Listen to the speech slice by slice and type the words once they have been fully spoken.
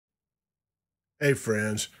Hey,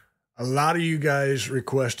 friends. A lot of you guys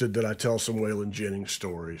requested that I tell some Waylon Jennings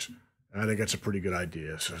stories. I think that's a pretty good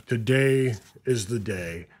idea. So today is the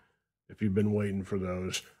day, if you've been waiting for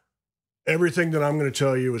those. Everything that I'm going to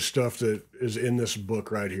tell you is stuff that is in this book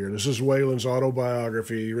right here. This is Waylon's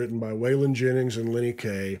autobiography, written by Waylon Jennings and Lenny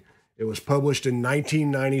Kaye. It was published in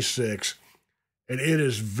 1996, and it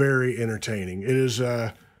is very entertaining.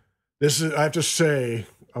 I have to say,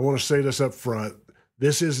 I want to say this up front.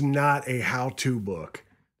 This is not a how-to book.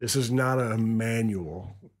 This is not a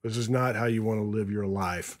manual. This is not how you want to live your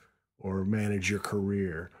life or manage your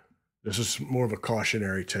career. This is more of a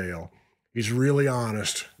cautionary tale. He's really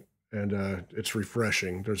honest, and it's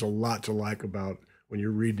refreshing. There's a lot to like about when you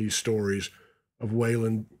read these stories of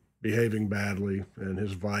Waylon behaving badly and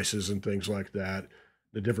his vices and things like that,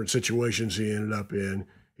 the different situations he ended up in.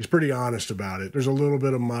 He's pretty honest about it. There's a little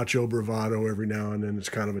bit of macho bravado every now and then. It's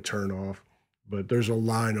kind of a turnoff. But there's a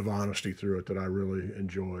line of honesty through it that I really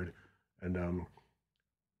enjoyed. And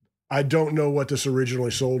I don't know what this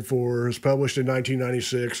originally sold for. It was published in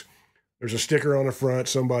 1996. There's a sticker on the front.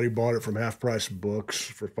 Somebody bought it from Half Price Books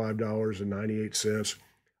for $5.98.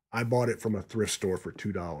 I bought it from a thrift store for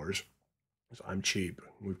 $2. So I'm cheap.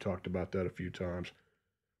 We've talked about that a few times.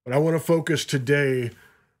 But I want to focus today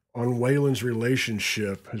on Waylon's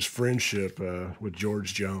relationship, his friendship with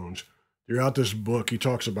George Jones. Throughout this book, he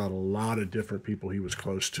talks about a lot of different people he was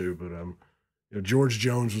close to, but George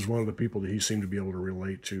Jones was one of the people that he seemed to be able to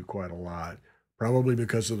relate to quite a lot, probably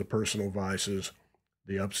because of the personal vices,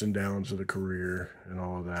 the ups and downs of the career, and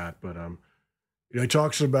all of that. But he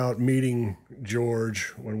talks about meeting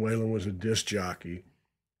George when Waylon was a disc jockey,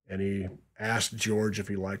 and he asked George if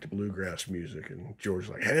he liked bluegrass music, and George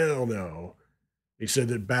was like, hell no. He said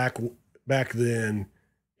that back then,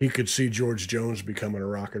 he could see George Jones becoming a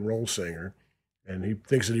rock and roll singer, and he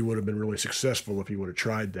thinks that he would have been really successful if he would have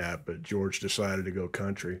tried that, but George decided to go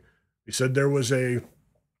country. He said there was a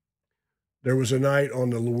night on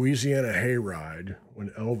the Louisiana Hayride when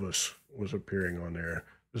Elvis was appearing on there.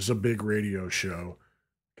 This is a big radio show,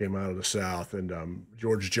 came out of the South, and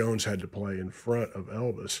George Jones had to play in front of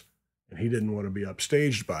Elvis, and he didn't want to be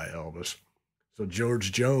upstaged by Elvis. So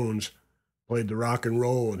George Jones played the rock and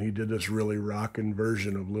roll, and he did this really rockin'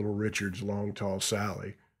 version of Little Richard's Long Tall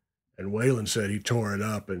Sally. And Waylon said he tore it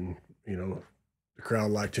up, and, the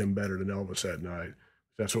crowd liked him better than Elvis that night.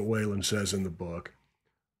 That's what Waylon says in the book.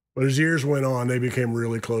 But as years went on, they became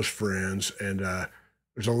really close friends, and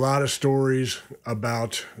there's a lot of stories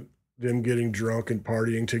about them getting drunk and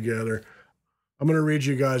partying together. I'm going to read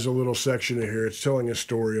you guys a little section of here. It's telling a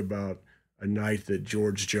story about a night that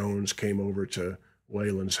George Jones came over to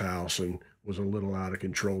Waylon's house and was a little out of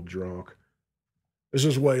control drunk. This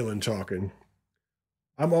is Waylon talking.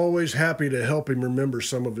 I'm always happy to help him remember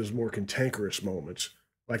some of his more cantankerous moments,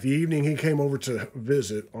 like the evening he came over to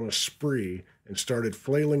visit on a spree and started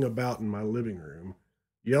flailing about in my living room,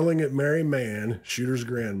 yelling at Mary Mann, Shooter's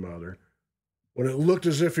grandmother. When it looked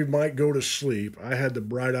as if he might go to sleep, I had the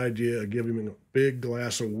bright idea of giving him a big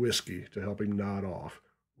glass of whiskey to help him nod off.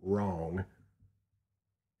 Wrong.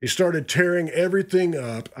 He started tearing everything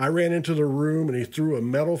up. I ran into the room, and he threw a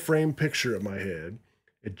metal frame picture at my head.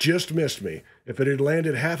 It just missed me. If it had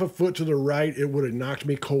landed half a foot to the right, it would have knocked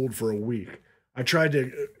me cold for a week. I tried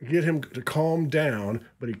to get him to calm down,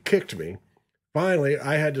 but he kicked me. Finally,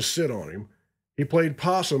 I had to sit on him. He played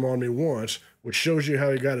possum on me once, which shows you how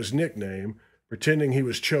he got his nickname, pretending he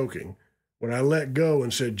was choking. When I let go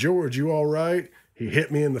and said, "George, you all right?" he hit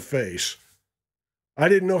me in the face. I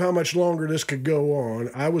didn't know how much longer this could go on.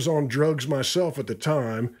 I was on drugs myself at the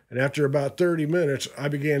time, and after about 30 minutes, I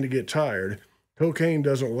began to get tired. Cocaine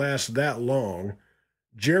doesn't last that long.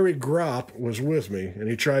 Jerry Gropp was with me, and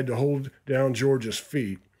he tried to hold down George's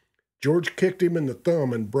feet. George kicked him in the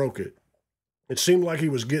thumb and broke it. It seemed like he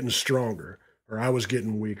was getting stronger, or I was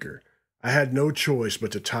getting weaker. I had no choice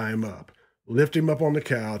but to tie him up, lift him up on the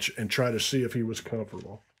couch, and try to see if he was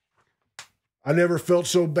comfortable. I never felt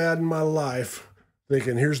so bad in my life,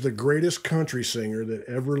 thinking, here's the greatest country singer that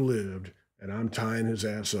ever lived, and I'm tying his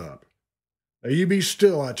ass up. Now, you be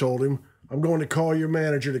still, I told him. I'm going to call your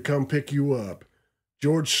manager to come pick you up.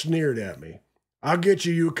 George sneered at me. I'll get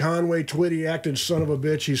you, you Conway Twitty acting son of a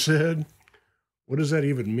bitch, he said. What does that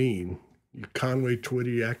even mean? You Conway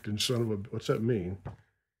Twitty acting son of a... What's that mean?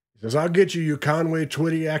 He says, I'll get you, you Conway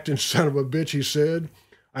Twitty acting son of a bitch, he said.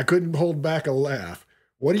 I couldn't hold back a laugh.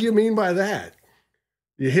 What do you mean by that?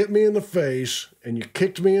 You hit me in the face, and you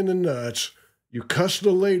kicked me in the nuts. You cussed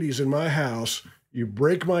the ladies in my house. You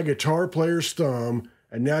break my guitar player's thumb,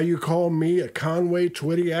 and now you call me a Conway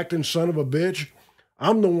Twitty acting son of a bitch?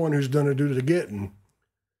 I'm the one who's done to do the getting.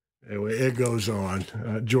 Anyway, it goes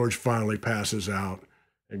on. George finally passes out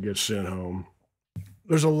and gets sent home.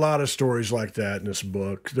 There's a lot of stories like that in this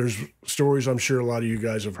book. There's stories I'm sure a lot of you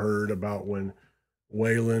guys have heard about when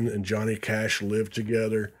Waylon and Johnny Cash lived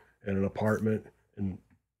together in an apartment in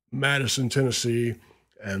Madison, Tennessee.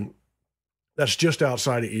 And that's just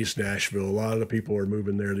outside of East Nashville. A lot of the people are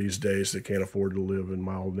moving there these days that can't afford to live in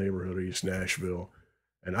my old neighborhood of East Nashville.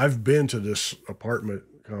 And I've been to this apartment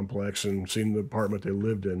complex and seen the apartment they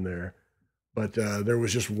lived in there. But there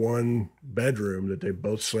was just one bedroom that they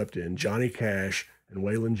both slept in. Johnny Cash and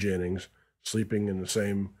Waylon Jennings sleeping in the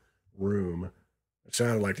same room. It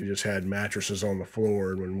sounded like they just had mattresses on the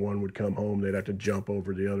floor, and when one would come home, they'd have to jump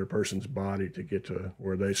over the other person's body to get to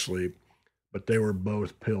where they sleep. But they were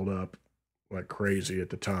both pilled up like crazy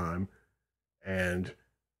at the time. And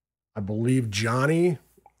I believe Johnny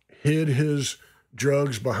hid his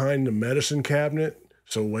drugs behind the medicine cabinet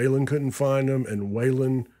so Waylon couldn't find them, and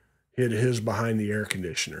Waylon hid his behind the air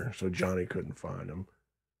conditioner so Johnny couldn't find them.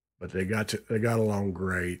 But they got along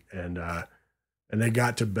great, and they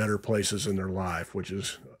got to better places in their life, which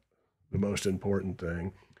is the most important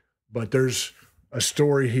thing. But there's a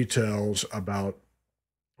story Waylon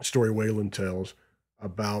tells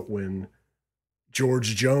about when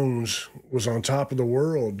George Jones was on top of the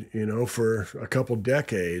world, for a couple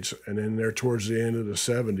decades. And then there towards the end of the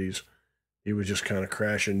 70s, he was just kind of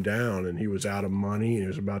crashing down, and he was out of money and he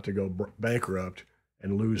was about to go bankrupt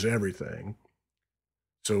and lose everything.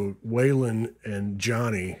 So Waylon and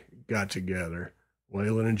Johnny got together.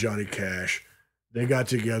 Waylon and Johnny Cash, they got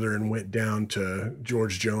together and went down to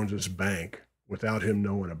George Jones's bank without him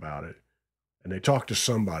knowing about it. And they talked to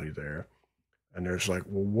somebody there. And there's like,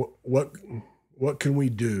 well, what can we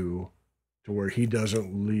do to where he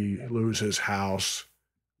doesn't lose his house,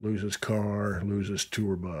 lose his car, lose his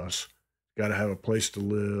tour bus? Got to have a place to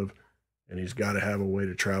live, and he's got to have a way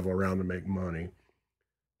to travel around to make money.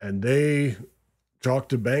 And they talked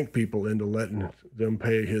to bank people into letting them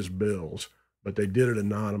pay his bills, but they did it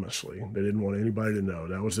anonymously. They didn't want anybody to know.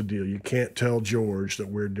 That was the deal. You can't tell George that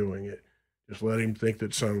we're doing it. Just let him think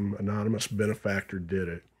that some anonymous benefactor did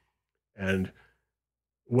it. And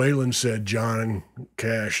Waylon said John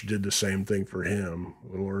Cash did the same thing for him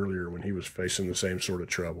a little earlier when he was facing the same sort of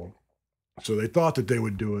trouble. So they thought that they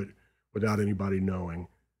would do it without anybody knowing.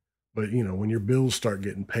 But, when your bills start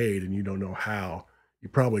getting paid and you don't know how, you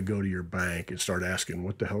probably go to your bank and start asking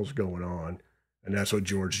what the hell's going on. And that's what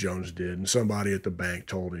George Jones did. And somebody at the bank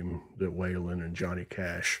told him that Waylon and Johnny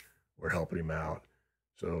Cash were helping him out.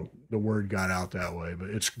 So the word got out that way. But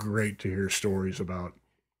it's great to hear stories about,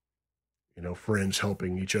 friends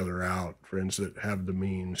helping each other out, friends that have the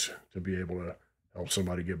means to be able to help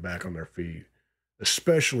somebody get back on their feet,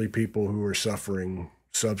 especially people who are suffering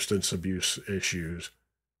substance abuse issues,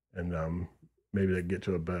 and maybe they get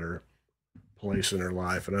to a better place in their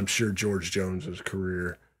life. And I'm sure George Jones's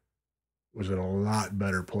career was in a lot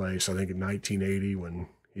better place. I think in 1980, when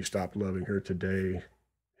he Stopped Loving Her Today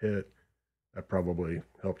hit, that probably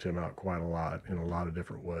helped him out quite a lot in a lot of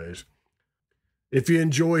different ways. If you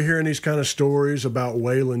enjoy hearing these kind of stories about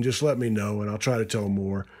Waylon, just let me know, and I'll try to tell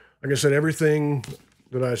more. Like I said, everything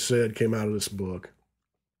that I said came out of this book.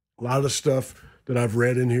 A lot of the stuff that I've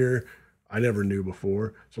read in here, I never knew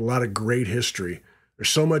before. It's a lot of great history. There's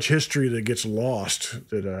so much history that gets lost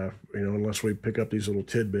that, unless we pick up these little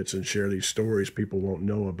tidbits and share these stories, people won't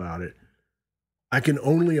know about it. I can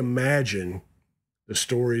only imagine the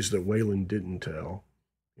stories that Waylon didn't tell.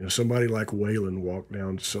 Somebody like Waylon walked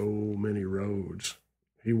down so many roads.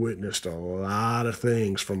 He witnessed a lot of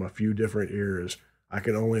things from a few different eras. I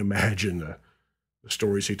can only imagine the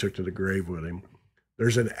stories he took to the grave with him.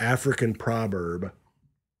 There's an African proverb.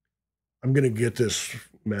 I'm going to get this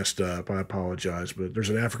messed up. I apologize, but there's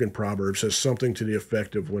an African proverb that says something to the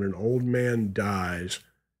effect of, when an old man dies,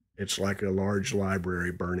 it's like a large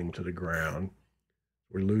library burning to the ground.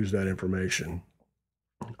 We lose that information.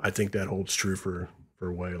 I think that holds true for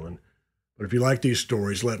Waylon. But if you like these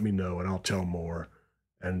stories, let me know and I'll tell more.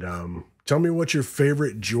 And tell me what your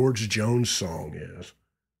favorite George Jones song is.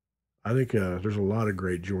 I think there's a lot of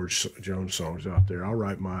great George Jones songs out there. I'll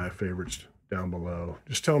write my favorites down below.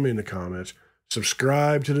 Just tell me in the comments.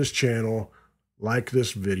 Subscribe to this channel, like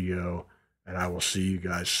this video, and I will see you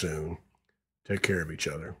guys soon. Take care of each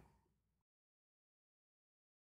other.